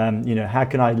 How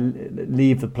can I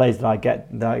leave the place that I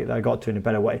got to in a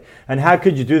better way? And how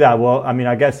could you do that? Well, I mean,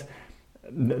 I guess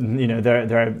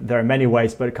there are many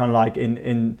ways, but kind of like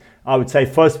in I would say,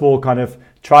 first of all, kind of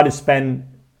try to spend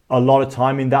a lot of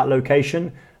time in that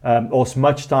location, or as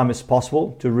much time as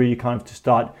possible, to really kind of to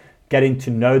start getting to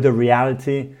know the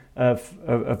reality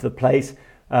of the place,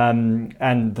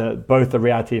 and both the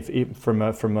reality from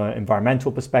an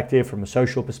environmental perspective, from a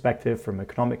social perspective, from an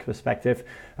economic perspective.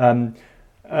 And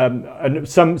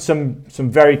some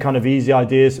very kind of easy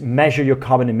ideas: measure your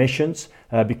carbon emissions,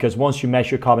 because once you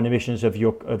measure carbon emissions of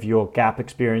your gap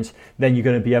experience, then you're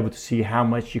going to be able to see how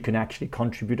much you can actually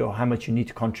contribute, or how much you need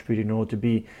to contribute in order to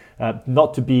be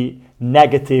not to be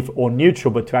negative or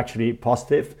neutral, but to actually be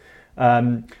positive.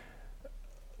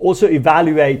 Also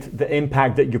evaluate the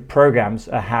impact that your programs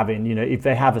are having. If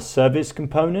they have a service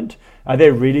component, are they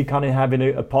really kind of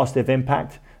having a positive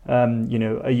impact? So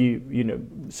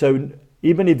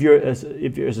even if you're as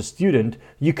a student,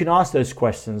 you can ask those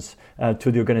questions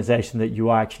to the organization that you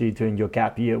are actually doing your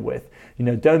gap year with.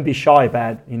 Don't be shy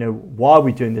about, why are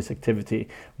we doing this activity?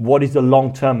 What is the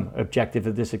long-term objective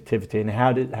of this activity, and how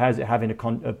is it having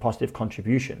a positive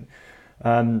contribution?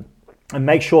 And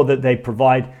make sure that they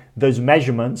provide those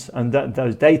measurements and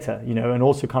those data, and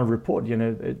also kind of report.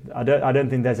 I don't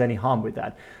think there's any harm with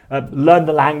that. Learn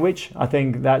the language. I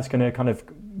think that's going to kind of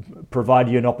provide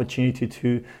you an opportunity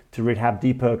to really have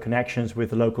deeper connections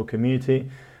with the local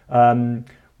community.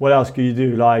 What else could you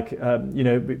do? Like,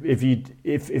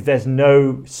 if there's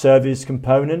no service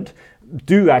component,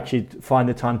 do actually find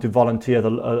the time to volunteer at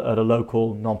a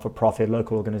local non-for-profit,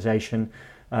 local organization,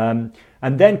 and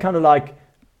then kind of like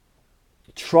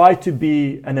try to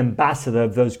be an ambassador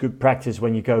of those good practices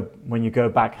when you go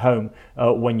back home.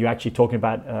 When you're actually talking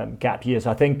about gap years,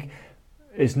 I think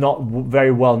it's not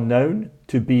very well known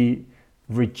to be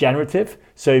regenerative.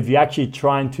 So if you're actually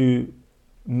trying to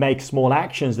make small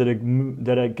actions that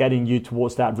are getting you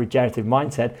towards that regenerative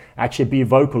mindset, actually be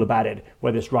vocal about it.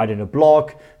 Whether it's writing a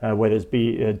blog, whether it's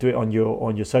do it on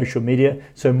your social media,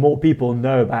 so more people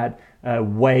know about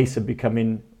ways of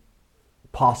becoming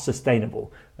past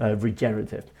sustainable,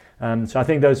 regenerative. So I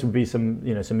think those would be some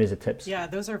easy tips. Yeah,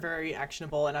 those are very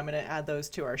actionable, and I'm going to add those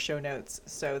to our show notes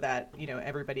so that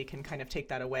everybody can kind of take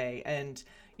that away. And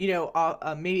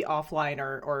maybe offline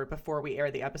or before we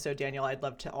air the episode, Daniel, I'd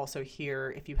love to also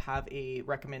hear if you have a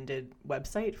recommended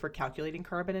website for calculating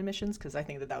carbon emissions, because I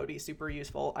think that would be super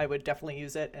useful. I would definitely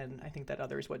use it, and I think that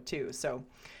others would too. So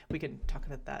we can talk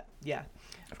about that. Yeah.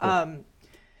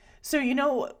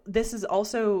 So, this is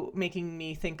also making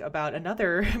me think about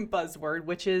another buzzword,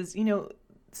 which is,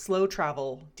 slow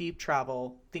travel, deep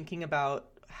travel, thinking about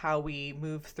how we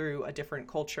move through a different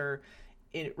culture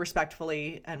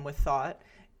respectfully and with thought.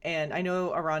 And I know,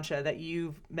 Arantxa, that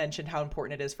you've mentioned how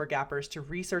important it is for gappers to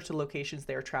research the locations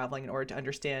they're traveling in order to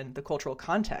understand the cultural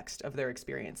context of their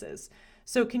experiences.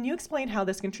 So can you explain how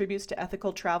this contributes to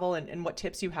ethical travel and what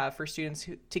tips you have for students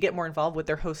to get more involved with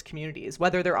their host communities,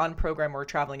 whether they're on program or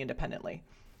traveling independently?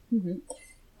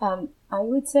 Mm-hmm. I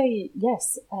would say,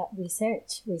 yes,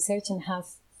 research and have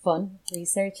fun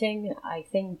researching, I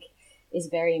think, is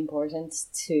very important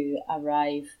to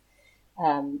arrive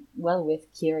with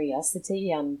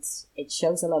curiosity, and it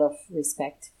shows a lot of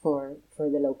respect for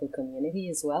the local community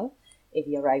as well if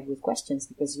you arrive with questions,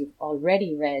 because you've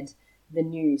already read the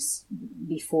news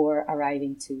before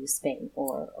arriving to Spain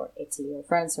or Italy or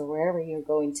France or wherever you're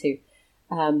going to.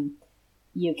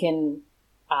 You can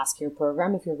ask your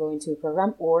program if you're going to a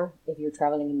program, or if you're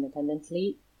traveling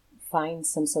independently, find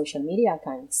some social media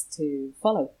accounts to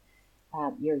follow.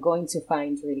 You're going to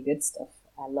find really good stuff.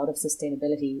 a lot of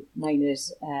sustainability minded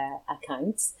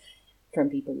accounts from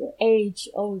people your age,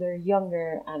 older,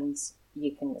 younger, and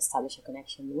you can establish a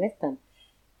connection with them.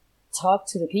 Talk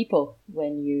to the people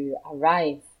when you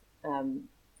arrive.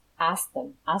 Ask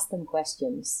them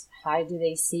questions. How do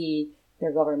they see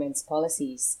their government's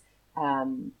policies?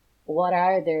 What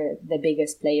are the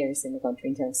biggest players in the country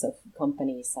in terms of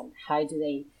companies, and how do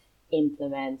they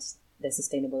implement the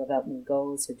Sustainable Development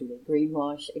Goals, or do they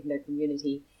greenwash in their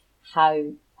community?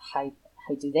 How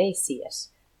do they see it?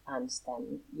 And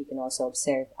then you can also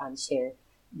observe and share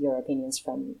your opinions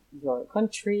from your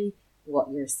country,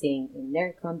 what you're seeing in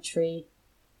their country.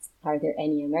 Are there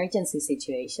any emergency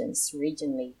situations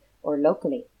regionally or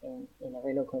locally? In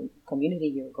every local community,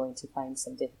 you're going to find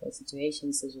some difficult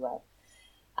situations as well.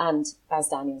 And as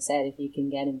Daniel said, if you can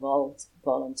get involved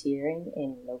volunteering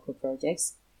in local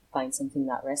projects, find something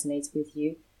that resonates with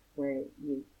you, where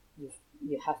you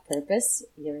have purpose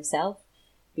yourself,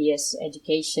 be it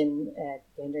education,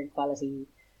 gender equality,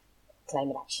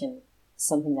 climate action,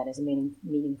 something that is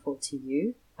meaningful to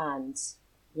you. And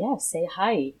yeah, say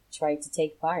hi, try to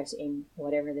take part in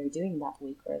whatever they're doing that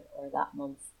week or that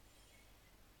month.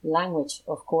 Language,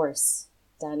 of course,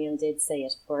 Daniel did say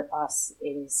it, for us it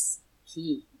is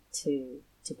key to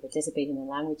participate in a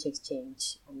language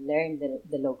exchange and learn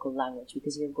the local language,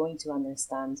 because you're going to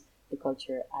understand the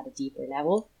culture at a deeper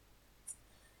level.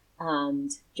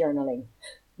 And journaling,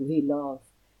 we love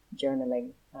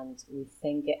journaling, and we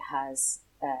think it has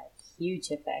a huge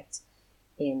effect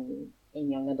in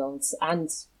young adults and,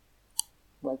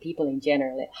 well, people in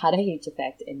general. It had a huge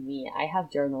effect in me. I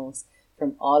have journals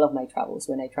from all of my travels,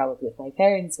 when I traveled with my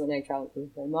parents, when I traveled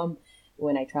with my mum,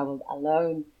 when I traveled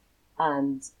alone.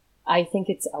 And I think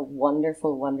it's a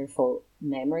wonderful, wonderful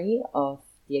memory of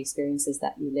the experiences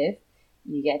that you live.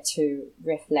 You get to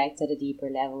reflect at a deeper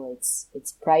level.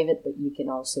 It's private, but you can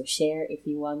also share if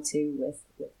you want to with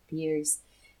peers.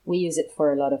 We use it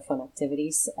for a lot of fun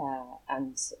activities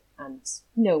and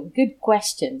good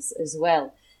questions as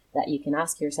well that you can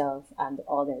ask yourself and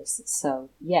others.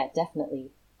 So yeah,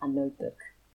 definitely a notebook.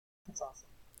 That's awesome.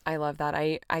 I love that.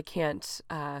 I can't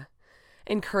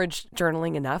encourage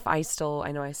journaling enough. I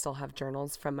know I still have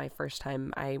journals from my first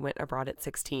time I went abroad at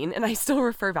 16, and I still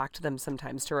refer back to them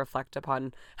sometimes to reflect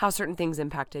upon how certain things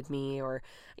impacted me, or,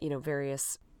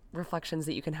 various reflections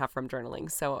that you can have from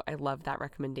journaling. So I love that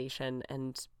recommendation,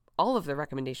 and all of the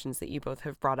recommendations that you both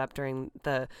have brought up during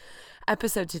the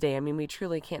episode today. I mean, we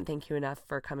truly can't thank you enough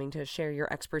for coming to share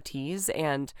your expertise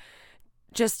and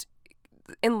just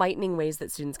enlightening ways that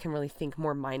students can really think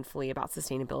more mindfully about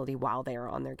sustainability while they are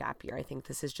on their gap year. I think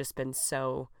this has just been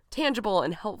so tangible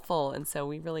and helpful, and so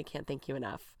we really can't thank you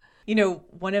enough.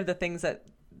 One of the things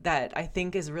that I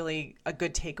think is really a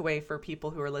good takeaway for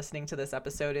people who are listening to this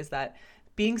episode is that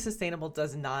being sustainable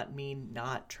does not mean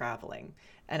not traveling.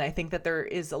 And I think that there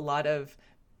is a lot of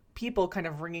people kind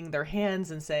of wringing their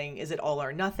hands and saying, is it all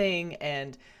or nothing?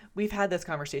 And we've had this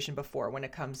conversation before when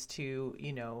it comes to,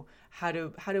 how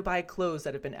to buy clothes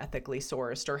that have been ethically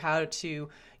sourced, or how to,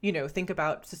 think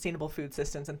about sustainable food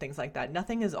systems and things like that.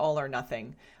 Nothing is all or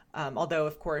nothing. Although,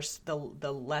 of course,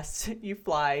 the less you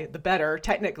fly, the better,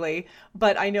 technically.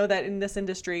 But I know that in this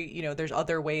industry, there's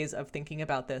other ways of thinking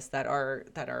about this that are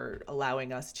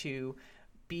allowing us to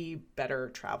be better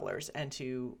travelers and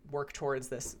to work towards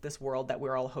this world that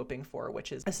we're all hoping for,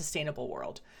 which is a sustainable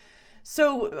world.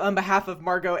 So on behalf of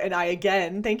Margot and I,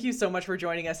 again, thank you so much for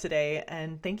joining us today.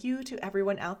 And thank you to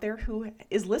everyone out there who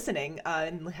is listening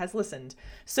and has listened.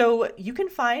 So you can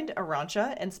find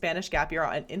Arantxa and Spanish Gap Year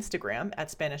on Instagram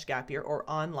at Spanish Gap Year, or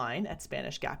online at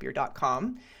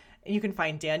SpanishGapYear.com. And you can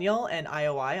find Daniel and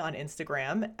IOI on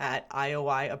Instagram at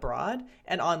IOI Abroad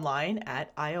and online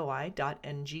at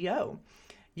IOI.ngo.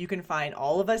 You can find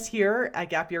all of us here at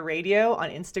Gap Year Radio on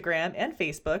Instagram and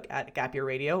Facebook at Gap Year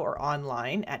Radio, or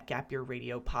online at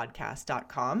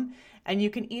gapyearradiopodcast.com. And you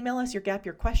can email us your Gap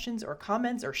Year questions or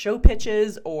comments or show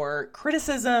pitches or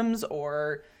criticisms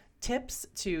or tips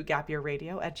to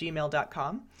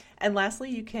gapyearradio@gmail.com. And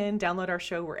lastly, you can download our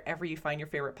show wherever you find your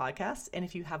favorite podcasts. And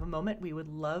if you have a moment, we would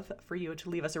love for you to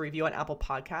leave us a review on Apple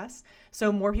Podcasts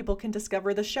so more people can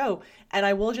discover the show. And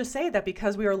I will just say that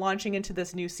because we are launching into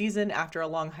this new season after a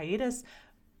long hiatus,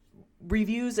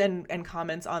 reviews and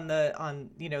comments on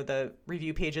the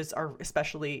review pages are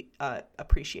especially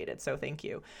appreciated. So thank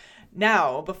you.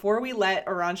 Now, before we let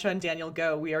Arantxa and Daniel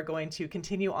go, we are going to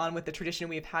continue on with the tradition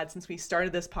we've had since we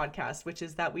started this podcast, which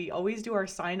is that we always do our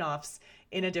sign-offs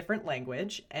in a different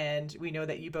language. And we know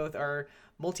that you both are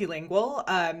multilingual.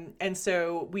 And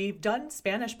so we've done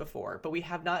Spanish before, but we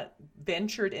have not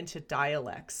ventured into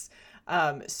dialects.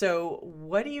 So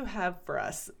what do you have for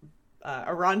us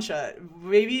Arantxa,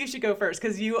 maybe you should go first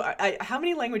because how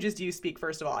many languages do you speak?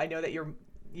 First of all, I know that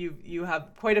you have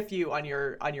quite a few on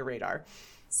your radar.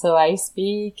 So I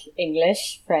speak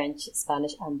English, French,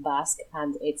 Spanish, and Basque,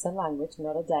 and it's a language,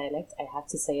 not a dialect. I have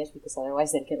to say it because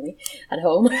otherwise they'll kill me at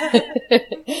home.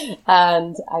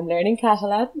 And I'm learning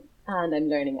Catalan and I'm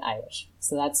learning Irish.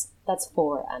 So that's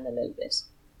 4 and a little bit.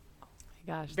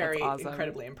 Gosh, very that's awesome.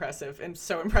 Incredibly impressive and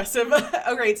so impressive.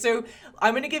 All right, so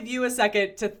I'm going to give you a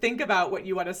second to think about what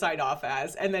you want to sign off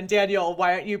as, and then Daniel,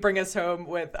 why don't you bring us home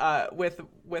with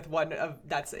one of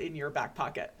that's in your back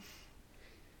pocket?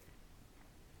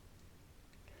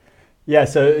 Yeah,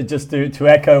 so just to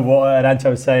echo what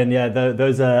Arantxa was saying, yeah,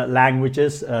 those are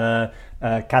languages.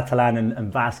 Catalan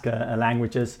and Basque are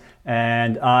languages,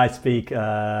 and I speak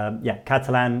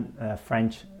Catalan,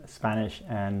 French, Spanish,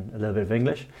 and a little bit of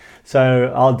English.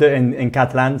 So I'll do it in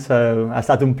Catalan. So ha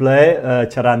estat un plaer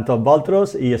xerrar amb tots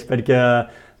vosaltres i espero que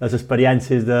les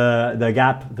experiències de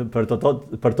GAP per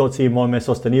tots siguin molt més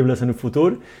sostenibles en el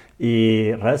futur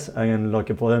i res, en el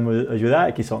que podem ajudar,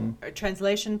 aquí som.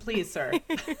 Translation, please, sir.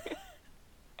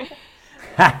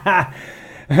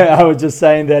 I was just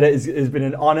saying that it's been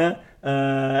an honor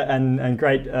and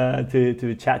great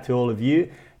to chat to all of you,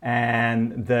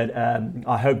 and that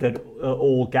I hope that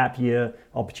all gap year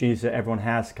opportunities that everyone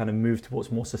has kind of move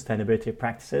towards more sustainability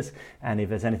practices, and if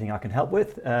there's anything I can help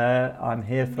with, I'm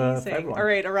here for everyone. All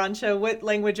right, Arantxa, what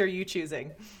language are you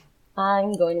choosing?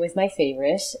 I'm going with my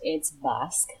favorite. It's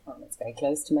Basque, and it's very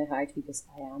close to my heart because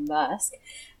I am Basque.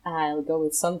 I'll go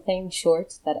with something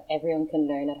short that everyone can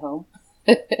learn at home.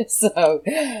 So,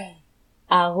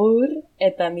 Agur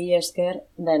eta mila esker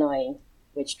denoi,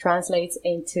 which translates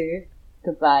into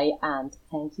goodbye and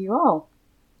thank you all.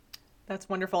 That's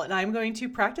wonderful. And I'm going to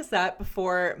practice that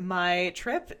before my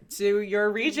trip to your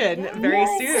region very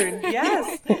soon.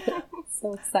 Yes.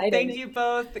 So excited. Thank you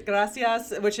both.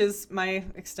 Gracias, which is my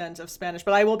extent of Spanish,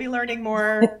 but I will be learning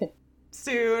more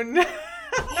soon.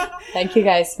 Thank you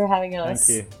guys for having us.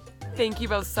 Thank you. Thank you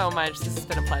both so much. This has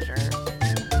been a pleasure.